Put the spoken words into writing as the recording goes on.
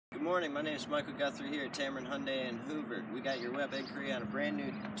morning, my name is Michael Guthrie here at Tameron Hyundai in Hoover. We got your web inquiry on a brand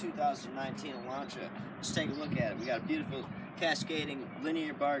new 2019 Elantra. Let's take a look at it. We got a beautiful cascading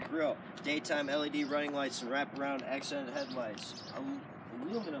linear bar grille, daytime LED running lights and wraparound accented headlights,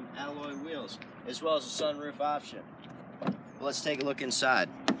 aluminum alloy wheels, as well as a sunroof option. Let's take a look inside.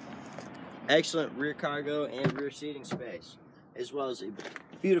 Excellent rear cargo and rear seating space, as well as a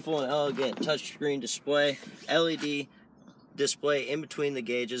beautiful and elegant touchscreen display, LED display in between the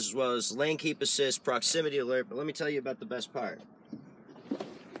gauges, as well as lane keep assist, proximity alert. But let me tell you about the best part.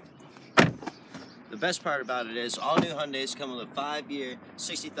 The best part about it is all new Hyundais come with a 5-year,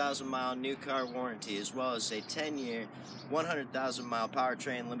 60,000-mile new car warranty, as well as a 10-year, 100,000-mile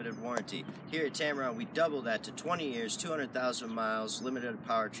powertrain limited warranty. Here at Tameron, we double that to 20 years, 200,000 miles limited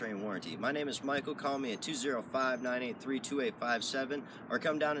powertrain warranty. My name is Michael. Call me at 205-983-2857 or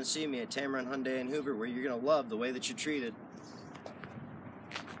come down and see me at Tameron Hyundai in Hoover, where you're going to love the way that you're treated.